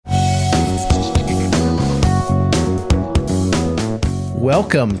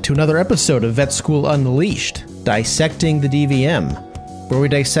Welcome to another episode of Vet School Unleashed, Dissecting the DVM, where we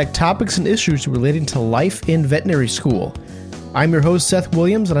dissect topics and issues relating to life in veterinary school. I'm your host, Seth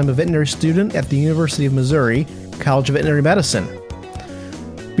Williams, and I'm a veterinary student at the University of Missouri, College of Veterinary Medicine.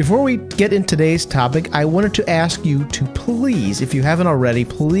 Before we get into today's topic, I wanted to ask you to please, if you haven't already,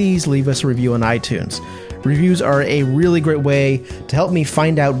 please leave us a review on iTunes. Reviews are a really great way to help me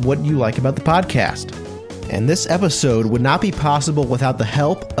find out what you like about the podcast. And this episode would not be possible without the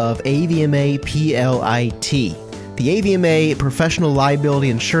help of AVMA PLIT. The AVMA Professional Liability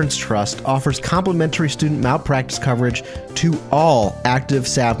Insurance Trust offers complimentary student malpractice coverage to all active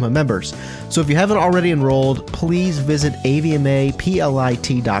SAVMA members. So if you haven't already enrolled, please visit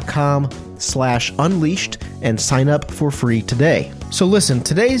avmaplit.com/unleashed and sign up for free today. So listen,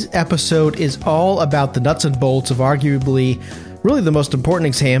 today's episode is all about the nuts and bolts of arguably really the most important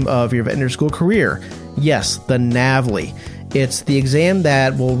exam of your veterinary school career. Yes, the NAVLE. It's the exam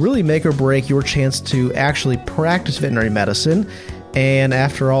that will really make or break your chance to actually practice veterinary medicine. And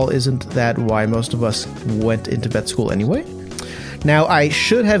after all, isn't that why most of us went into vet school anyway? Now, I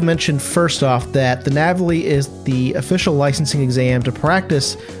should have mentioned first off that the NAVLE is the official licensing exam to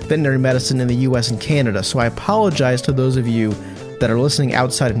practice veterinary medicine in the US and Canada. So I apologize to those of you that are listening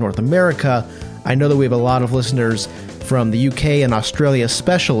outside of North America. I know that we have a lot of listeners from the UK and Australia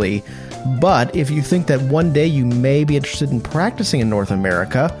especially, but if you think that one day you may be interested in practicing in North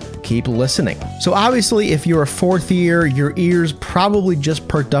America, keep listening. So obviously, if you're a fourth year, your ears probably just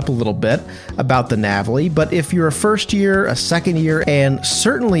perked up a little bit about the NAVLE, but if you're a first year, a second year, and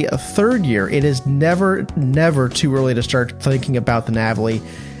certainly a third year, it is never too early to start thinking about the NAVLE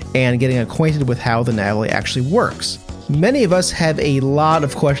and getting acquainted with how the NAVLE actually works. Many of us have a lot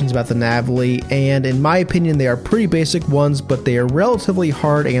of questions about the NAVLE, and in my opinion, they are pretty basic ones, but they are relatively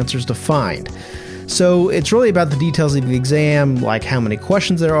hard answers to find. So it's really about the details of the exam, like how many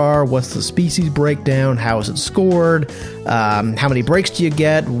questions there are, what's the species breakdown, how is it scored, how many breaks do you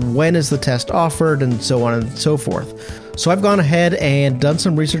get, when is the test offered, and so on and so forth. So I've gone ahead and done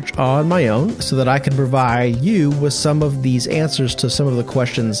some research on my own so that I can provide you with some of these answers to some of the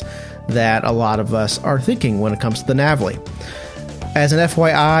questions that a lot of us are thinking when it comes to the NAVLE. As an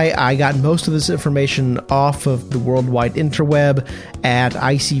FYI, I got most of this information off of the worldwide interweb at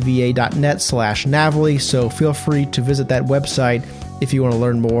icva.net/NAVLE, so feel free to visit that website if you want to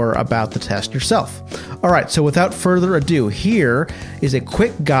learn more about the test yourself. All right, so without further ado, here is a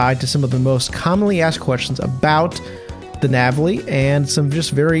quick guide to some of the most commonly asked questions about the NAVLE and some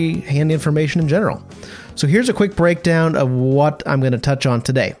just very handy information in general. So here's a quick breakdown of what I'm going to touch on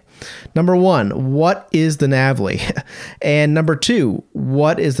today. Number one, what is the NAVLE? And number two,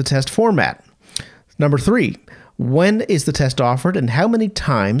 what is the test format? Number three, when is the test offered and how many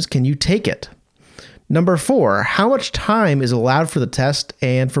times can you take it? Number four, how much time is allowed for the test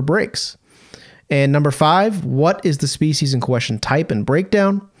and for breaks? And number five, what is the species in question type and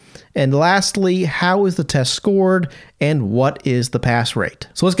breakdown? And lastly, how is the test scored and what is the pass rate?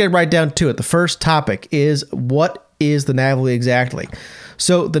 So let's get right down to it. The first topic is, what is the NAVLE exactly?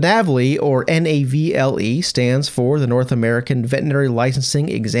 So the NAVLE, or NAVLE, stands for the North American Veterinary Licensing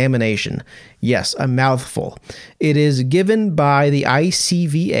Examination. Yes, a mouthful. It is given by the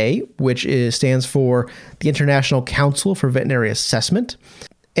ICVA, which stands for the International Council for Veterinary Assessment.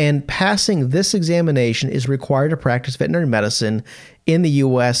 And passing this examination is required to practice veterinary medicine in the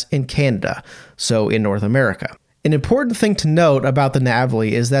US and Canada, so in North America. An important thing to note about the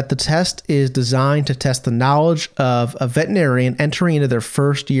NAVLE is that the test is designed to test the knowledge of a veterinarian entering into their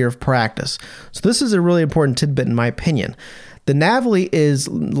first year of practice. So this is a really important tidbit in my opinion. The NAVLE is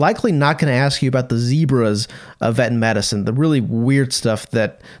likely not going to ask you about the zebras of vet medicine, the really weird stuff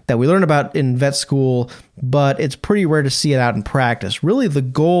that we learn about in vet school, but it's pretty rare to see it out in practice. Really, the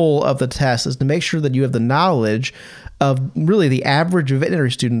goal of the test is to make sure that you have the knowledge of really the average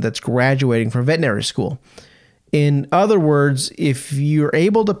veterinary student that's graduating from veterinary school. In other words, if you're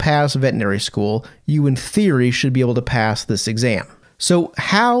able to pass veterinary school, you in theory should be able to pass this exam. So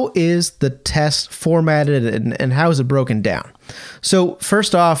how is the test formatted and how is it broken down? So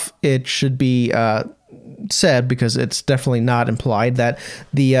first off, it should be said, because it's definitely not implied, that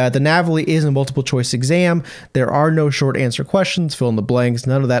the NAVLE is a multiple choice exam. There are no short answer questions, fill in the blanks,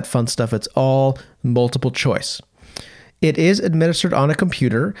 none of that fun stuff. It's all multiple choice. It is administered on a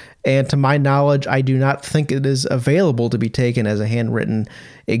computer, and to my knowledge, I do not think it is available to be taken as a handwritten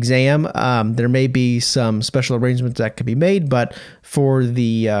exam. There may be some special arrangements that could be made, but for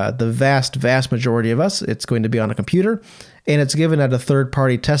the vast majority of us, it's going to be on a computer, and it's given at a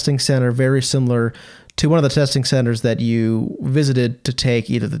third-party testing center very similar to one of the testing centers that you visited to take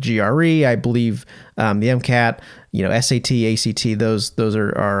either the GRE, I believe, the MCAT, SAT, ACT. Those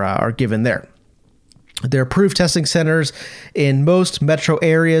are given there. They're approved testing centers in most metro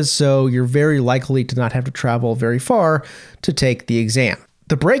areas, so you're very likely to not have to travel very far to take the exam.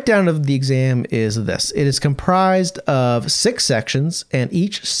 The breakdown of the exam is this. It is comprised of 6 sections, and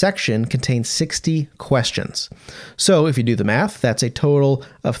each section contains 60 questions. So if you do the math, that's a total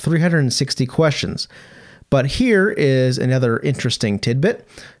of 360 questions. But here is another interesting tidbit.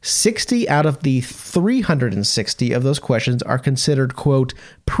 60 out of the 360 of those questions are considered, quote,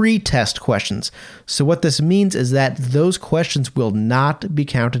 pre-test questions. So what this means is that those questions will not be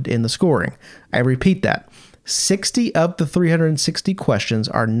counted in the scoring. I repeat that. 60 of the 360 questions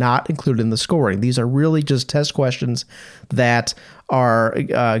are not included in the scoring. These are really just test questions that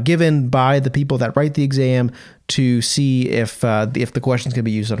are given by the people that write the exam to see if the questions can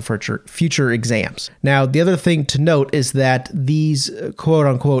be used on future exams. Now, the other thing to note is that these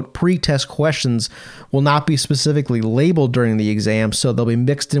quote-unquote pre-test questions will not be specifically labeled during the exam, so they'll be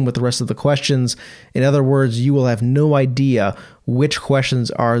mixed in with the rest of the questions. In other words, you will have no idea which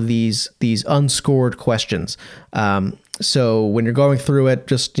questions are these unscored questions. So when you're going through it,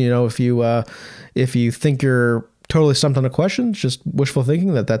 just if you think you're totally stumped on a question, just wishful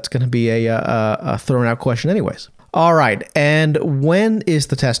thinking that's going to be a thrown out question anyways. All right. And when is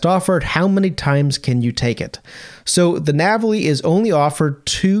the test offered? How many times can you take it? So the NAVLE is only offered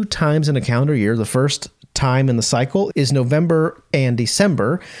 2 times in a calendar year. The first time in the cycle is November and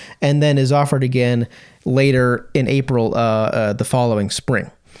December, and then is offered again later in April, the following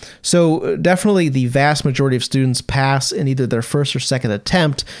spring. So definitely the vast majority of students pass in either their first or second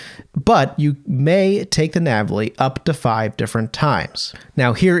attempt, but you may take the NAVLE up to 5 different times.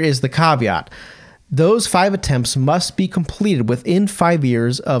 Now here is the caveat. Those 5 attempts must be completed within 5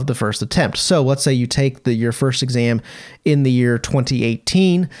 years of the first attempt. So let's say you take your first exam in the year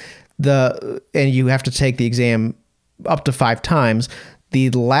 2018, and you have to take the exam up to 5 times.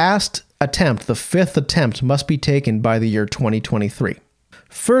 The last attempt, the 5th attempt, must be taken by the year 2023.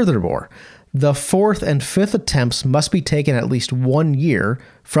 Furthermore, the 4th and 5th attempts must be taken at least 1 year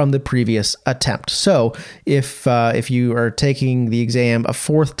from the previous attempt. So if you are taking the exam a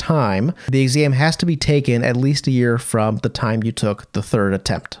 4th time, the exam has to be taken at least a year from the time you took the 3rd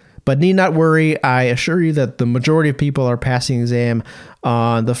attempt. But need not worry, I assure you that the majority of people are passing the exam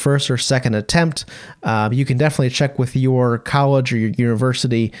on the 1st or 2nd attempt. You can definitely check with your college or your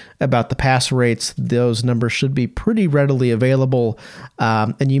university about the pass rates. Those numbers should be pretty readily available,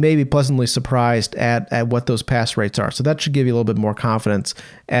 and you may be pleasantly surprised at what those pass rates are. So that should give you a little bit more confidence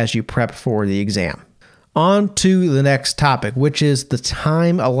as you prep for the exam. On to the next topic, which is the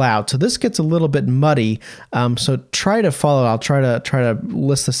time allowed. So this gets a little bit muddy, so try to follow. I'll try to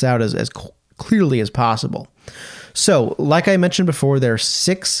list this out as clearly as possible. So, like I mentioned before, there are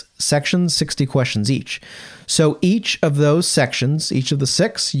 6 sections, 60 questions each. So each of those sections, each of the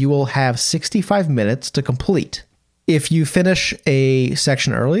 6, you will have 65 minutes to complete. If you finish a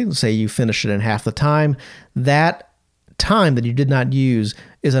section early, let's say you finish it in half the time, that time that you did not use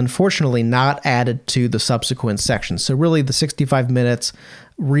is unfortunately not added to the subsequent sections. So really the 65 minutes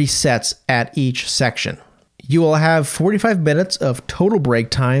resets at each section. You will have 45 minutes of total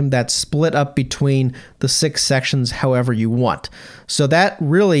break time that's split up between the 6 sections however you want. So that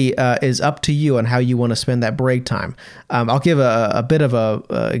really is up to you on how you want to spend that break time. I'll give a bit of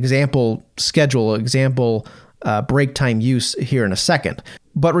a example break time use here in a second.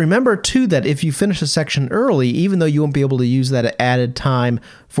 But remember, too, that if you finish a section early, even though you won't be able to use that added time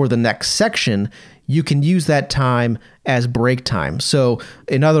for the next section, you can use that time as break time. So,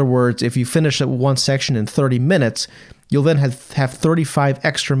 in other words, if you finish one section in 30 minutes, you'll then have 35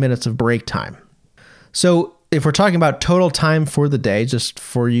 extra minutes of break time. So, if we're talking about total time for the day, just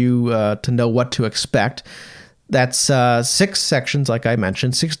for you to know what to expect, that's 6 sections, like I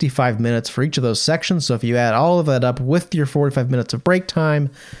mentioned, 65 minutes for each of those sections. So if you add all of that up with your 45 minutes of break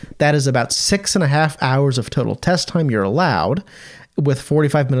time, that is about 6.5 hours of total test time you're allowed, with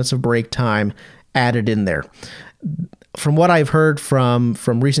 45 minutes of break time added in there. From what I've heard from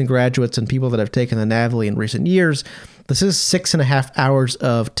recent graduates and people that have taken the NAVLE in recent years, this is 6.5 hours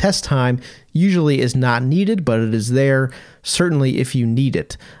of test time. Usually is not needed, but it is there, certainly if you need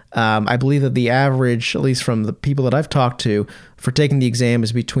it. I believe that the average, at least from the people that I've talked to, for taking the exam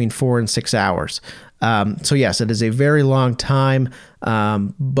is between 4 and 6 hours. So yes, it is a very long time,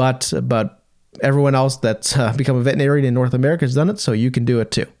 but everyone else that's become a veterinarian in North America has done it, so you can do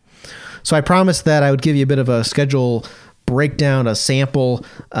it too. So I promised that I would give you a bit of a schedule breakdown, a sample,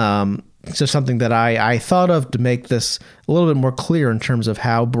 So something that I thought of to make this a little bit more clear in terms of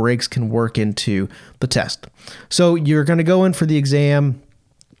how breaks can work into the test. So you're going to go in for the exam.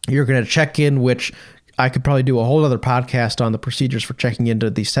 You're going to check in, which I could probably do a whole other podcast on the procedures for checking into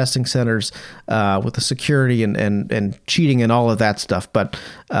these testing centers with the security and cheating and all of that stuff. But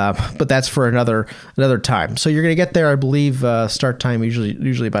that's for another time. So you're going to get there, I believe, start time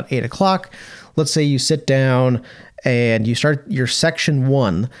usually about 8 o'clock. Let's say you sit down and you start your section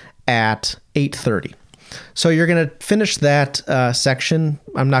 1 at 8:30. So you're going to finish that section.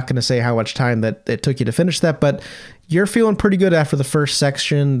 I'm not going to say how much time that it took you to finish that, but you're feeling pretty good after the first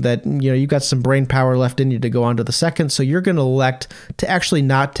section that, you've got some brain power left in you to go on to the second. So you're going to elect to actually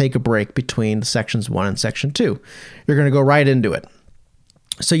not take a break between the sections 1 and section 2. You're going to go right into it.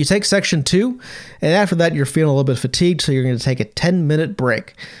 So you take section 2, and after that, you're feeling a little bit fatigued. So you're going to take a 10-minute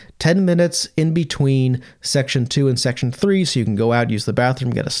break. 10 minutes in between section 2 and section 3. So you can go out, use the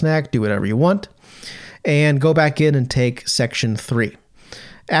bathroom, get a snack, do whatever you want, and go back in and take section 3.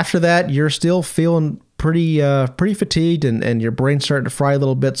 After that, you're still feeling pretty fatigued and your brain's starting to fry a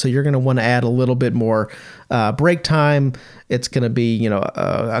little bit. So you're going to want to add a little bit more break time. It's going to be,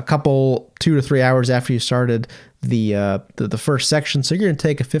 a couple 2 to 3 hours after you started the first section. So you're going to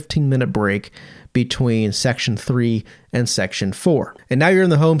take a 15-minute break between section 3 and section 4. And now you're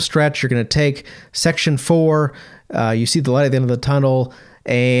in the home stretch. You're going to take section 4. You see the light at the end of the tunnel.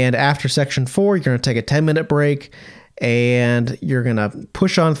 And after section 4, you're going to take a 10-minute break. And you're going to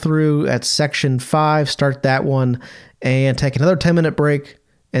push on through at section 5, start that one, and take another 10-minute break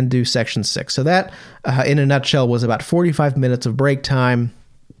and do section 6. So that, in a nutshell, was about 45 minutes of break time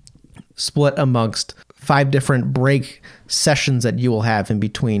split amongst 5 different break sessions that you will have in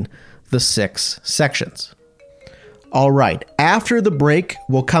between the 6 sections. All right, after the break,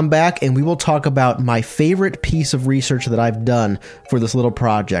 we'll come back and we will talk about my favorite piece of research that I've done for this little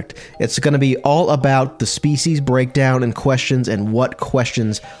project. It's going to be all about the species breakdown and questions and what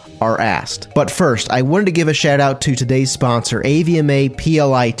questions are asked. But first, I wanted to give a shout out to today's sponsor, AVMA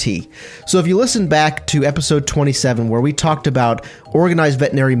PLIT. So if you listen back to episode 27, where we talked about organized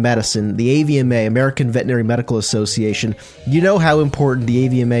veterinary medicine, the AVMA, American Veterinary Medical Association, you know how important the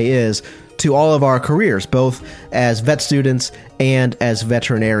AVMA is to all of our careers, both as vet students and as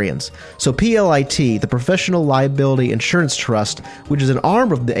veterinarians. So PLIT, the Professional Liability Insurance Trust, which is an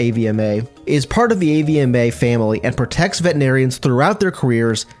arm of the AVMA, is part of the AVMA family and protects veterinarians throughout their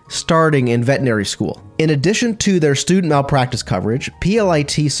careers, starting in veterinary school. In addition to their student malpractice coverage,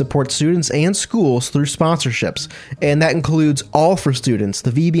 PLIT supports students and schools through sponsorships, and that includes All for Students,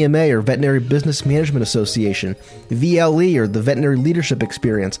 the VBMA or Veterinary Business Management Association, VLE or the Veterinary Leadership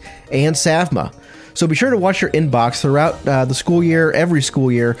Experience, and SAVMA. So be sure to watch your inbox throughout the school year, every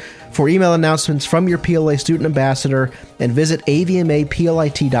school year, for email announcements from your PLA student ambassador, and visit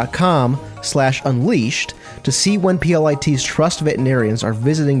avmaplit.com/unleashed to see when PLIT's trust veterinarians are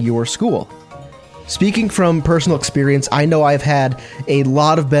visiting your school. Speaking from personal experience, I know I've had a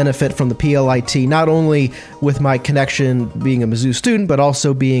lot of benefit from the PLIT, not only with my connection being a Mizzou student, but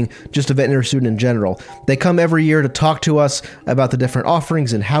also being just a veterinary student in general. They come every year to talk to us about the different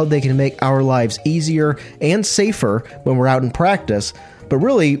offerings and how they can make our lives easier and safer when we're out in practice. But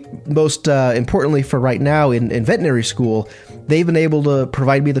really, most importantly for right now in veterinary school, they've been able to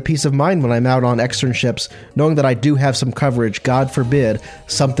provide me the peace of mind when I'm out on externships, knowing that I do have some coverage. God forbid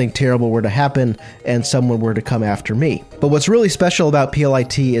something terrible were to happen and someone were to come after me. But what's really special about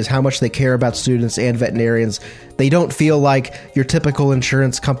PLIT is how much they care about students and veterinarians. They don't feel like your typical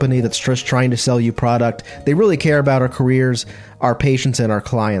insurance company that's just trying to sell you product. They really care about our careers, our patients, and our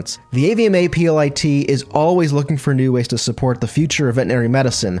clients. The AVMA PLIT is always looking for new ways to support the future of veterinary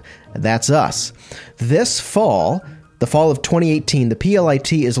medicine. That's us. This fall, the fall of 2018, the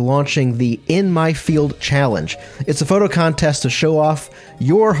PLIT is launching the In My Field Challenge. It's a photo contest to show off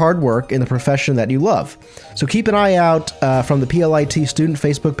your hard work in the profession that you love. So keep an eye out from the PLIT student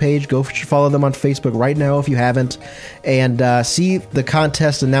Facebook page. Go follow them on Facebook right now if you haven't, and see the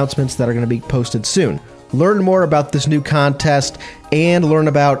contest announcements that are going to be posted soon. Learn more about this new contest and learn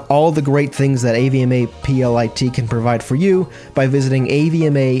about all the great things that AVMA PLIT can provide for you by visiting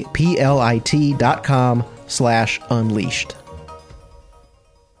avmaplit.com/unleashed.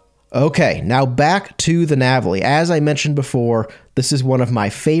 Okay, now back to the NAVLE. As I mentioned before, this is one of my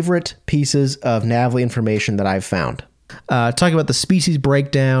favorite pieces of NAVLE information that I've found. Talking about the species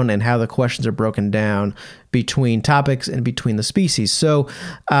breakdown and how the questions are broken down between topics and between the species. So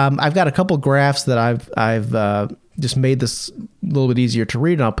I've got a couple graphs that I've just made this a little bit easier to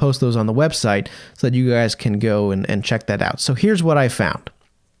read, and I'll post those on the website so that you guys can go and check that out. So here's what I found.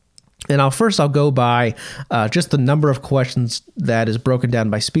 And I'll go by just the number of questions that is broken down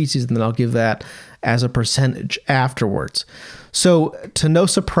by species, and then I'll give that as a percentage afterwards. So, to no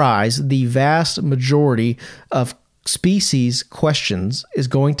surprise, the vast majority of species questions is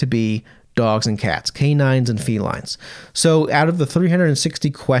going to be dogs and cats, canines and felines. So, out of the 360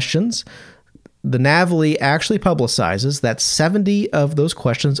 questions, the NAVLE actually publicizes that 70 of those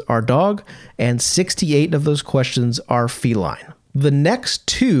questions are dog and 68 of those questions are feline. The next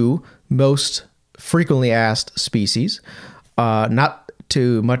two most frequently asked species, not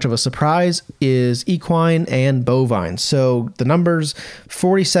too much of a surprise, is equine and bovine. So the numbers,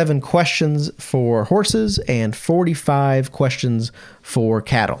 47 questions for horses and 45 questions for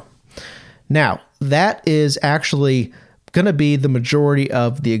cattle. Now, that is actually going to be the majority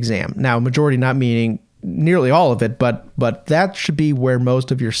of the exam. Now, majority not meaning nearly all of it, but that should be where most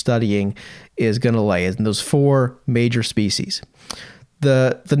of your studying is going to lay, in those four major species.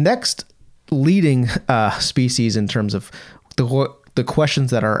 The next leading species in terms of the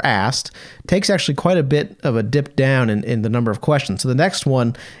questions that are asked takes actually quite a bit of a dip down in the number of questions. So the next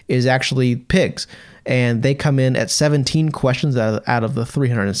one is actually pigs, and they come in at 17 questions out of the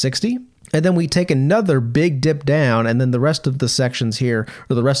 360. And then we take another big dip down, and then the rest of the sections here,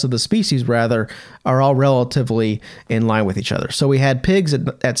 or the rest of the species rather, are all relatively in line with each other. So we had pigs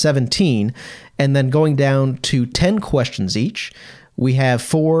at 17, and then going down to 10 questions each, we have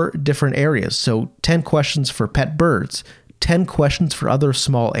 4 different areas. So 10 questions for pet birds, 10 questions for other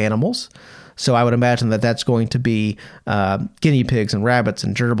small animals. So I would imagine that that's going to be guinea pigs and rabbits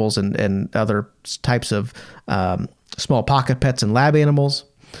and gerbils and other types of small pocket pets and lab animals.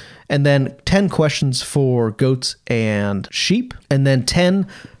 And then 10 questions for goats and sheep, and then 10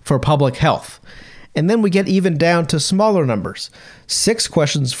 for public health. And then we get even down to smaller numbers. 6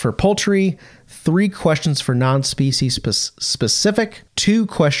 questions for poultry, 3 questions for non-species specific, 2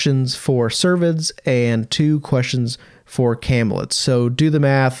 questions for cervids, and 2 questions for camelids. So do the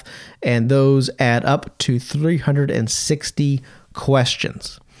math, and those add up to 360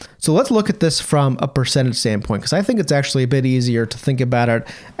 questions. So let's look at this from a percentage standpoint, because I think it's actually a bit easier to think about it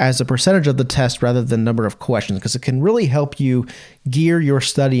as a percentage of the test rather than number of questions, because it can really help you gear your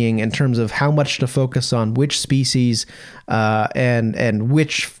studying in terms of how much to focus on which species and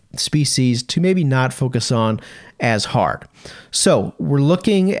which species to maybe not focus on as hard. So we're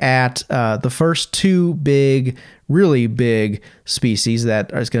looking at the first 2 really big species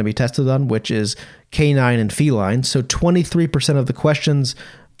that is going to be tested on, which is canine and feline. So 23% of the questions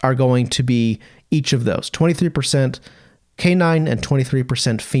are going to be each of those, 23% canine and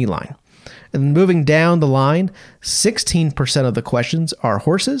 23% feline. And moving down the line, 16% of the questions are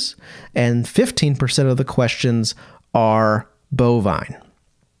horses and 15% of the questions are bovine.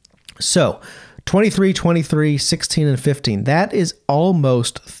 So 23, 23, 16, and 15, that is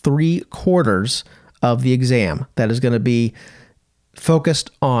almost 3/4 of the exam that is going to be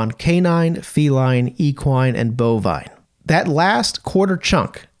focused on canine, feline, equine, and bovine. That last quarter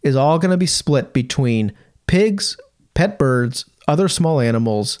chunk is all going to be split between pigs, pet birds, other small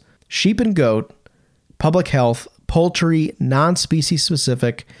animals, sheep and goat, public health, poultry, non-species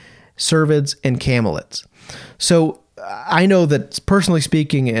specific, cervids, and camelids. So I know that, personally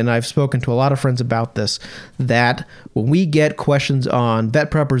speaking, and I've spoken to a lot of friends about this, that when we get questions on Vet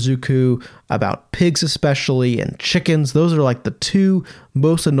Prep or Zuku about pigs especially and chickens, those are like the 2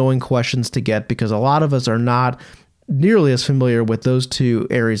 most annoying questions to get, because a lot of us are not nearly as familiar with those 2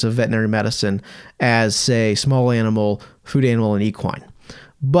 areas of veterinary medicine as, say, small animal, food animal, and equine.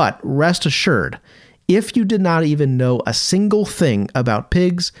 But rest assured, if you did not even know a single thing about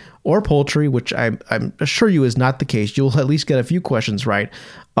pigs or poultry, which I assure you is not the case, you'll at least get a few questions right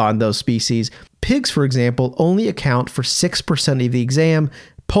on those species. Pigs, for example, only account for 6% of the exam,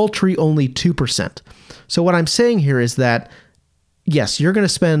 poultry only 2%. So what I'm saying here is that, yes, you're going to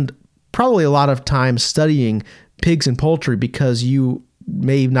spend probably a lot of time studying pigs and poultry because you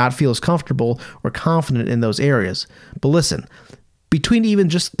may not feel as comfortable or confident in those areas. But listen, between even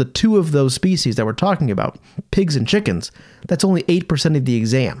just the 2 of those species that we're talking about, pigs and chickens, that's only 8% of the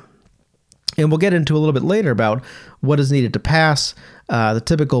exam. And we'll get into a little bit later about what is needed to pass, the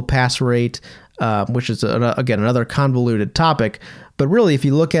typical pass rate, which is, again, another convoluted topic. But really, if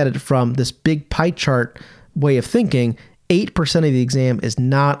you look at it from this big pie chart way of thinking, 8% of the exam is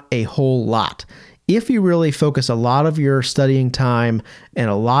not a whole lot. If you really focus a lot of your studying time and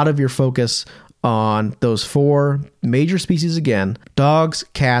a lot of your focus on those 4 major species again, dogs,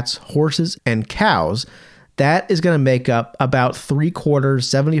 cats, horses, and cows, that is going to make up about 3/4,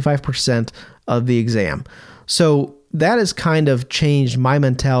 75% of the exam. So that has kind of changed my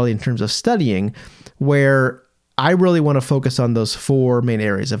mentality in terms of studying, where I really want to focus on those 4 main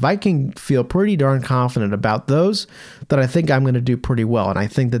areas. If I can feel pretty darn confident about those, then I think I'm going to do pretty well. And I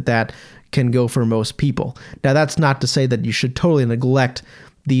think that can go for most people. Now, that's not to say that you should totally neglect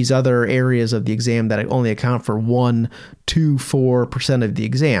these other areas of the exam that only account for 1, 2, 4% of the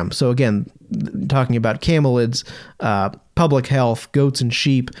exam. So again, talking about camelids, public health, goats and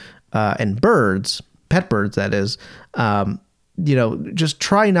sheep, and birds, pet birds, that is, just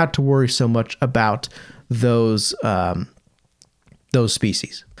try not to worry so much about those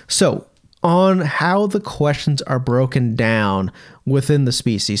species. So on how the questions are broken down within the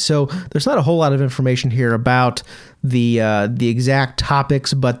species. So there's not a whole lot of information here about the exact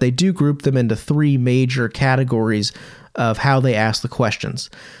topics, but they do group them into 3 major categories of how they ask the questions.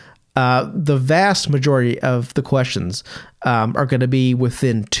 The vast majority of the questions are going to be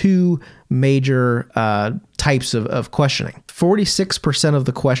within 2 major types of questioning. 46% of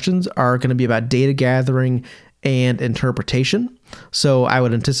the questions are going to be about data gathering and interpretation. So I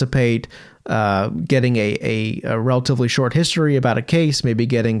would anticipate getting a relatively short history about a case, maybe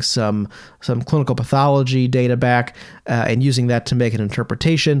getting some clinical pathology data back, and using that to make an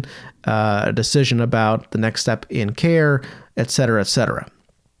interpretation, a decision about the next step in care, et cetera, et cetera.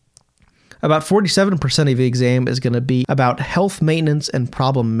 About 47% of the exam is going to be about health maintenance and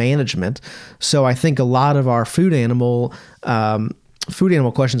problem management. So I think a lot of our food animal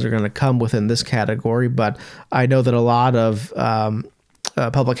questions are going to come within this category, but I know that a lot of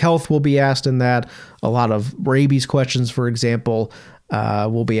public health will be asked in that. A lot of rabies questions, for example,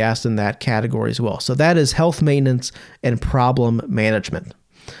 will be asked in that category as well. So that is health maintenance and problem management.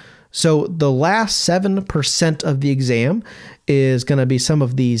 So the last 7% of the exam is going to be some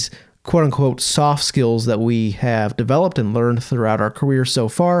of these quote-unquote soft skills that we have developed and learned throughout our career so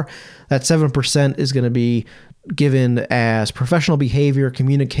far. That 7% is going to be given as professional behavior,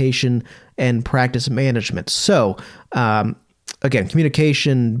 communication, and practice management. So, again,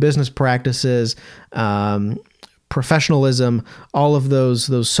 communication, business practices, professionalism, all of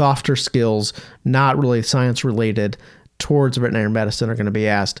those softer skills, not really science-related towards veterinary medicine, are going to be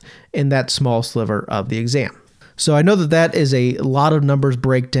asked in that small sliver of the exam. So I know that is a lot of numbers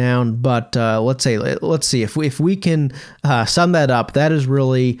breakdown, but let's see if we can sum that up. That is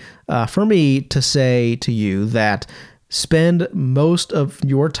really for me to say to you that spend most of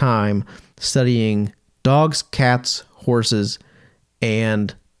your time studying dogs, cats, horses,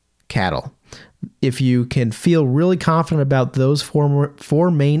 and cattle. If you can feel really confident about those four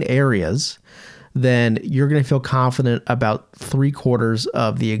main areas, then you're going to feel confident about 3/4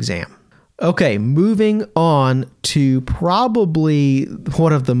 of the exam. Okay, moving on to probably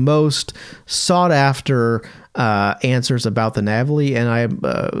one of the most sought after answers about the NAVLE, and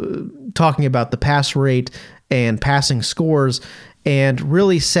I'm talking about the pass rate and passing scores, and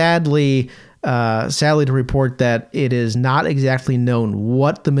really sadly to report that it is not exactly known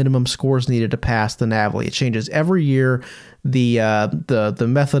what the minimum scores needed to pass the NAVLE. It changes every year. The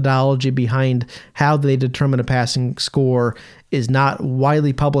methodology behind how they determine a passing score is not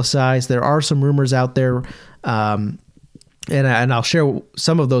widely publicized. There are some rumors out there, and I'll share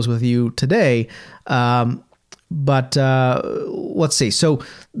some of those with you today. But let's see. So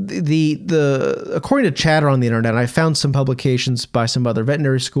the according to chatter on the internet, I found some publications by some other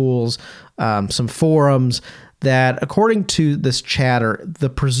veterinary schools, some forums, that according to this chatter, the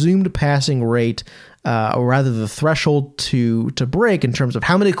presumed passing rate, or rather the threshold to break in terms of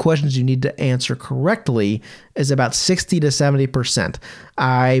how many questions you need to answer correctly, is about 60 to 70%.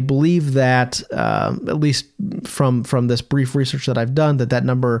 I believe that, at least from this brief research that I've done, that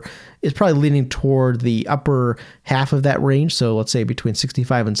number is probably leaning toward the upper half of that range. So let's say between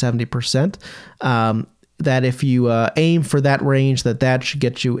 65 and 70%. That if you aim for that range, that should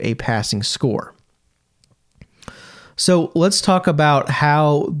get you a passing score. So let's talk about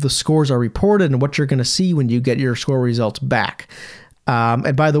how the scores are reported and what you're going to see when you get your score results back.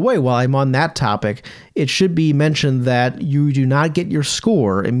 And by the way, while I'm on that topic, it should be mentioned that you do not get your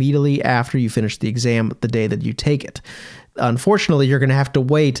score immediately after you finish the exam the day that you take it. Unfortunately, you're going to have to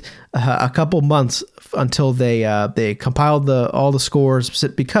wait a couple months until they compile all the scores,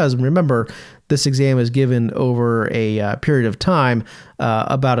 because remember, this exam is given over a period of time,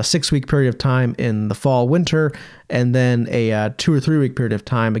 about a 6-week period of time in the fall, winter, and then a 2 or 3 week period of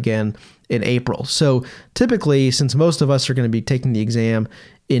time again in April. So typically, since most of us are going to be taking the exam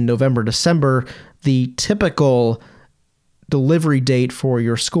in November, December, the typical delivery date for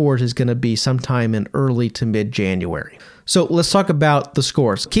your scores is going to be sometime in early to mid-January. So let's talk about the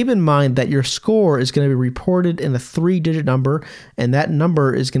scores. Keep in mind that your score is going to be reported in a 3-digit number, and that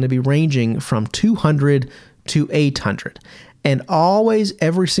number is going to be ranging from 200 to 800. And always,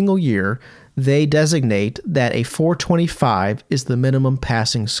 every single year, they designate that a 425 is the minimum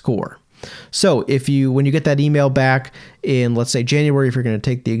passing score. So when you get that email back in, let's say, January, if you're going to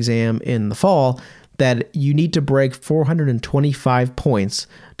take the exam in the fall, that you need to break 425 points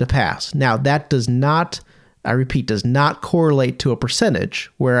to pass. Now, that does not, I repeat, does not correlate to a percentage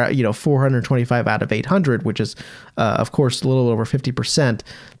where, 425 out of 800, which is, of course, a little over 50%,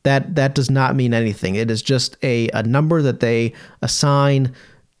 that does not mean anything. It is just a number that they assign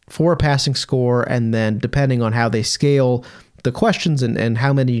for a passing score, and then depending on how they scale the questions and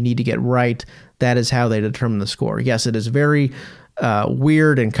how many you need to get right, that is how they determine the score. Yes, it is very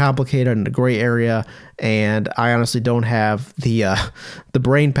weird and complicated and a gray area, and I honestly don't have the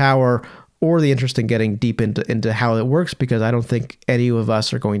brain power or the interest in getting deep into how it works, because I don't think any of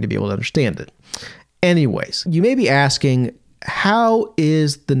us are going to be able to understand it. Anyways, you may be asking, how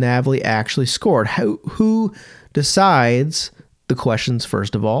is the NAVLE actually scored? Who decides the questions,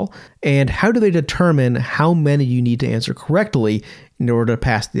 first of all, and how do they determine how many you need to answer correctly in order to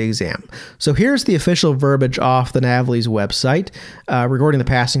pass the exam? So here's the official verbiage off the NAVLE's website regarding the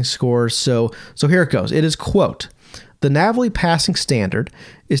passing scores. So here it goes. It is, quote, "The NAVLE passing standard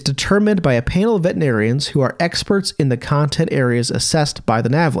is determined by a panel of veterinarians who are experts in the content areas assessed by the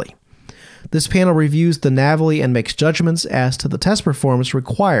NAVLE. This panel reviews the NAVLE and makes judgments as to the test performance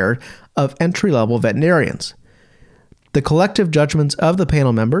required of entry-level veterinarians. The collective judgments of the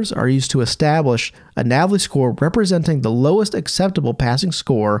panel members are used to establish a NAVLE score representing the lowest acceptable passing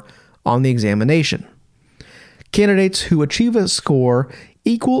score on the examination. Candidates who achieve a score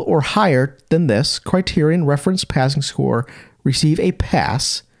equal or higher than this criterion reference passing score receive a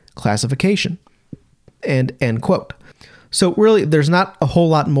pass classification." And end quote. So really, there's not a whole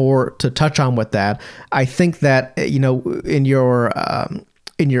lot more to touch on with that. I think that, in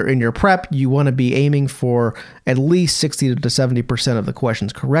your prep, you want to be aiming for at least 60 to 70% of the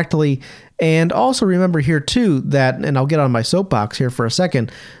questions correctly. And also remember here too that, and I'll get on my soapbox here for a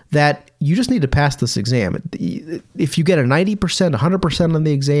second, that you just need to pass this exam. If you get a 90%, 100% on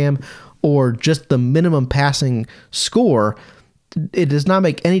the exam, or just the minimum passing score, it does not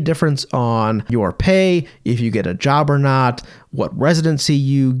make any difference on your pay, if you get a job or not, what residency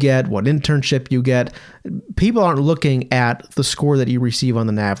you get, what internship you get. People aren't looking at the score that you receive on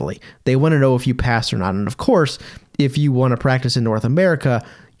the NAVLE. They want to know if you pass or not. And of course, if you want to practice in North America,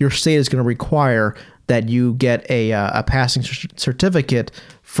 your state is going to require that you get a passing certificate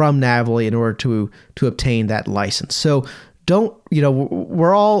from NAVLE in order to obtain that license. So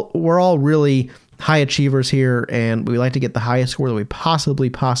we're all really high achievers here, and we like to get the highest score that we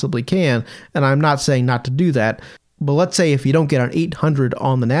possibly can. And I'm not saying not to do that, but let's say if you don't get an 800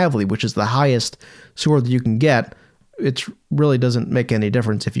 on the NAVLE, which is the highest score that you can get, it really doesn't make any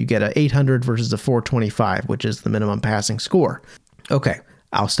difference if you get an 800 versus a 425, which is the minimum passing score. Okay,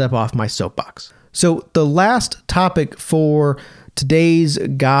 I'll step off my soapbox. So the last topic for today's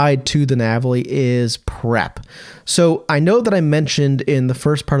guide to the NAVLE is prep. So I know that I mentioned in the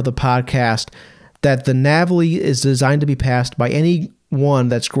first part of the podcast that the NAVLE is designed to be passed by anyone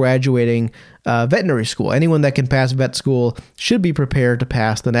that's graduating veterinary school. Anyone that can pass vet school should be prepared to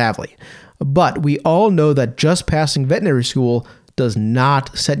pass the NAVLE. But we all know that just passing veterinary school does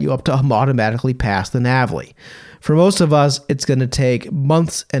not set you up to automatically pass the NAVLE. For most of us, it's going to take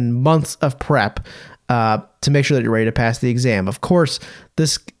months and months of prep to make sure that you're ready to pass the exam. Of course,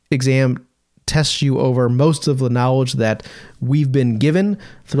 this exam tests you over most of the knowledge that we've been given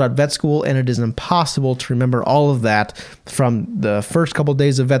throughout vet school, and it is impossible to remember all of that from the first couple of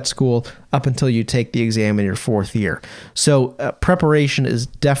days of vet school up until you take the exam in your fourth year. So preparation is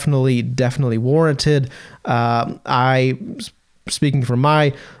definitely warranted. I, speaking from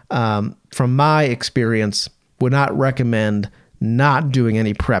my experience, would not recommend not doing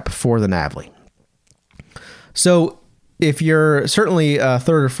any prep for the NAVLE. So if you're certainly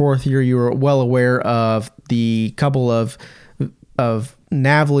third or fourth year, you're well aware of the couple of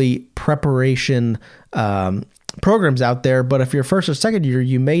NAVLE preparation programs out there. But if you're first or second year,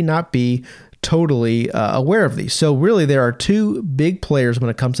 you may not be totally aware of these. So really, there are two big players when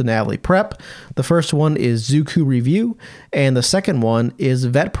it comes to NAVLE prep. The first one is Zuku Review, and the second one is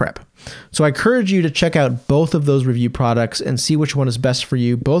Vet Prep. So I encourage you to check out both of those review products and see which one is best for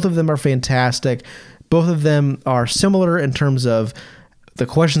you. Both of them are fantastic. Both of them are similar in terms of the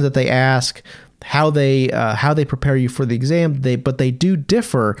questions that they ask, how they prepare you for the exam. But they do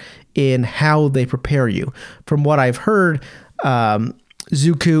differ in how they prepare you. From what I've heard,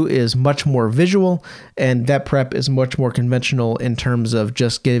 Zuku is much more visual, and Vet Prep is much more conventional in terms of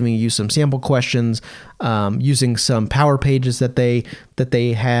just giving you some sample questions, using some Power Pages that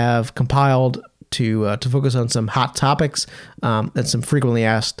they have compiled to focus on some hot topics and some frequently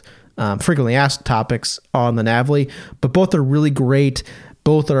asked frequently asked topics on the NAVLE, but both are really great.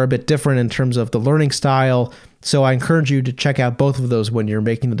 Both are a bit different in terms of the learning style. So I encourage you to check out both of those when you're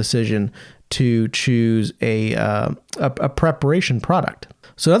making the decision to choose a preparation product.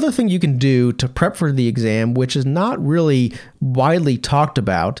 So another thing you can do to prep for the exam, which is not really widely talked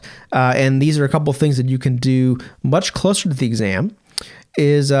about, and these are a couple of things that you can do much closer to the exam,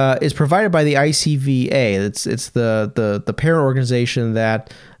 is provided by the ICVA. It's the parent organization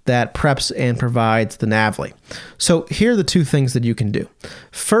that preps and provides the NAVLE. So here are the two things that you can do.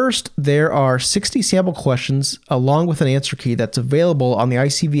 First, there are 60 sample questions along with an answer key that's available on the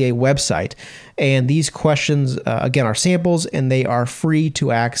ICVA website. And these questions, again, are samples and they are free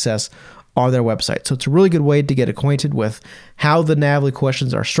to access on their website. So it's a really good way to get acquainted with how the NAVLE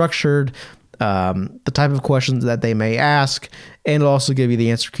questions are structured, the type of questions that they may ask, and it'll also give you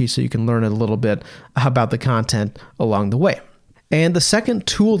the answer key so you can learn a little bit about the content along the way. And the second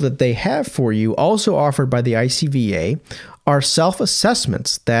tool that they have for you, also offered by the ICVA, are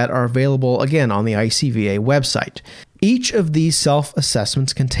self-assessments that are available, again, on the ICVA website. Each of these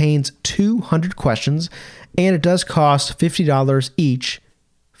self-assessments contains 200 questions, and it does cost $50 each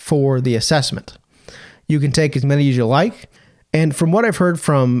for the assessment. You can take as many as you like. And from what I've heard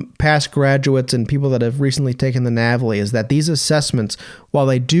from past graduates and people that have recently taken the NAVLE is that these assessments, while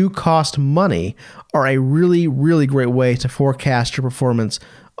they do cost money, are a really, really great way to forecast your performance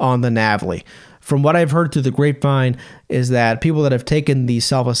on the NAVLE. From what I've heard through the grapevine is that people that have taken these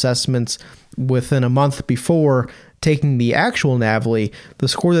self-assessments within a month before taking the actual NAVLE, the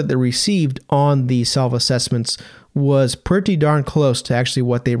score that they received on these self-assessments was pretty darn close to actually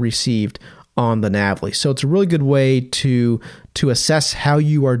what they received on the NAVLE. So it's a really good way to assess how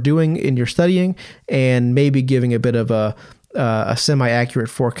you are doing in your studying and maybe giving a bit of a semi-accurate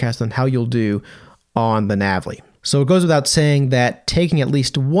forecast on how you'll do on the NAVLE. So it goes without saying that taking at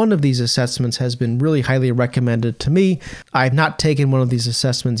least one of these assessments has been really highly recommended to me. I've not taken one of these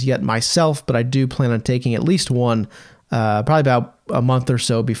assessments yet myself, but I do plan on taking at least one, probably about a month or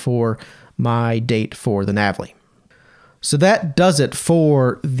so before my date for the NAVLE. So that does it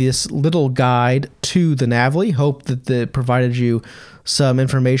for this little guide to the NAVLE. Hope that it provided you some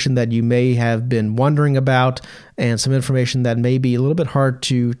information that you may have been wondering about and some information that may be a little bit hard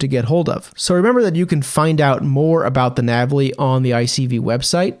to get hold of. So remember that you can find out more about the NAVLE on the ICV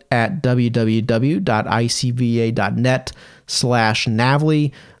website at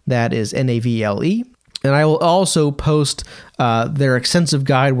www.icva.net/NAVLE. That is NAVLE. And I will also post their extensive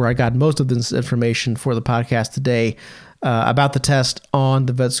guide where I got most of this information for the podcast today about the test on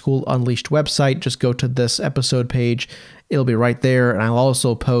the Vet School Unleashed website. Just go to this episode page. It'll be right there. And I'll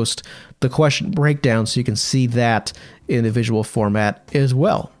also post the question breakdown so you can see that in a visual format as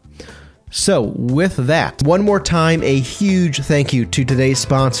well. So with that, one more time, a huge thank you to today's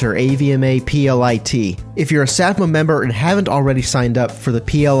sponsor, AVMA PLIT. If you're a SAFMA member and haven't already signed up for the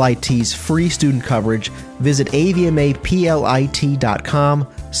PLIT's free student coverage, visit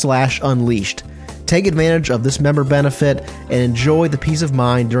avmaplit.com/unleashed. Take advantage of this member benefit and enjoy the peace of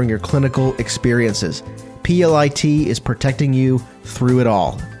mind during your clinical experiences. PLIT is protecting you through it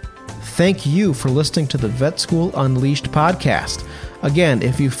all. Thank you for listening to the Vet School Unleashed podcast. Again,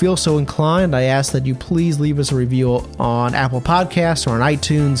 if you feel so inclined, I ask that you please leave us a review on Apple Podcasts or on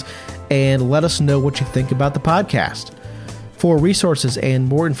iTunes and let us know what you think about the podcast. For resources and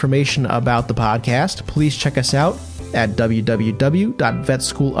more information about the podcast, please check us out at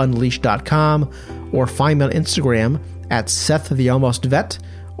www.vetschoolunleashed.com or find me on Instagram at SethTheAlmostVet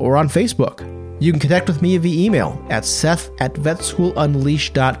or on Facebook. You can connect with me via email at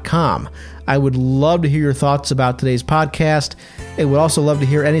seth@vetschoolunleashed.com. I would love to hear your thoughts about today's podcast and would also love to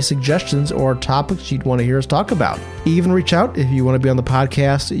hear any suggestions or topics you'd want to hear us talk about. Even reach out if you want to be on the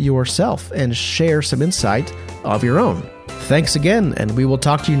podcast yourself and share some insight of your own. Thanks again, and we will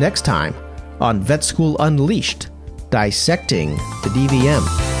talk to you next time on Vet School Unleashed, dissecting the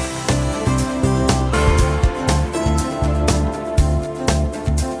DVM.